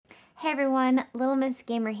Hey everyone, Little Miss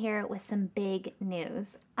Gamer here with some big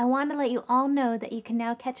news. I want to let you all know that you can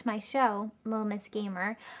now catch my show, Little Miss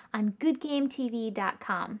Gamer, on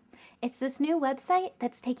GoodGameTV.com. It's this new website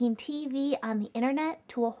that's taking TV on the internet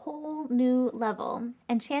to a whole new level,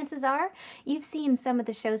 and chances are you've seen some of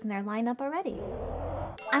the shows in their lineup already.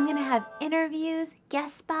 I'm going to have interviews,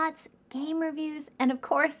 guest spots, game reviews, and of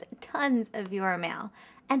course, tons of viewer mail.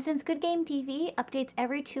 And since Good Game TV updates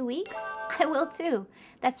every 2 weeks, I will too.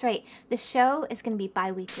 That's right, the show is going to be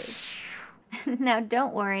bi-weekly. Now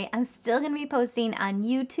don't worry, I'm still going to be posting on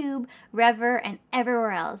YouTube, Rever, and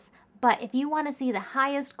everywhere else. But if you want to see the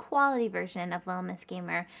highest quality version of Little Miss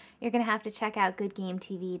Gamer, you're going to have to check out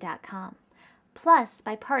GoodGameTV.com. Plus,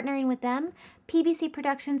 by partnering with them, PBC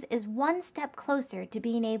Productions is one step closer to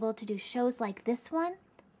being able to do shows like this one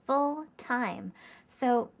full time.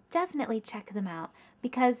 So definitely check them out,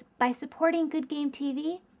 because by supporting Good Game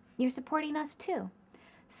TV, you're supporting us too.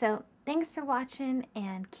 So thanks for watching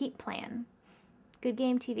and keep playing.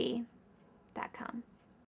 GoodGameTV.com.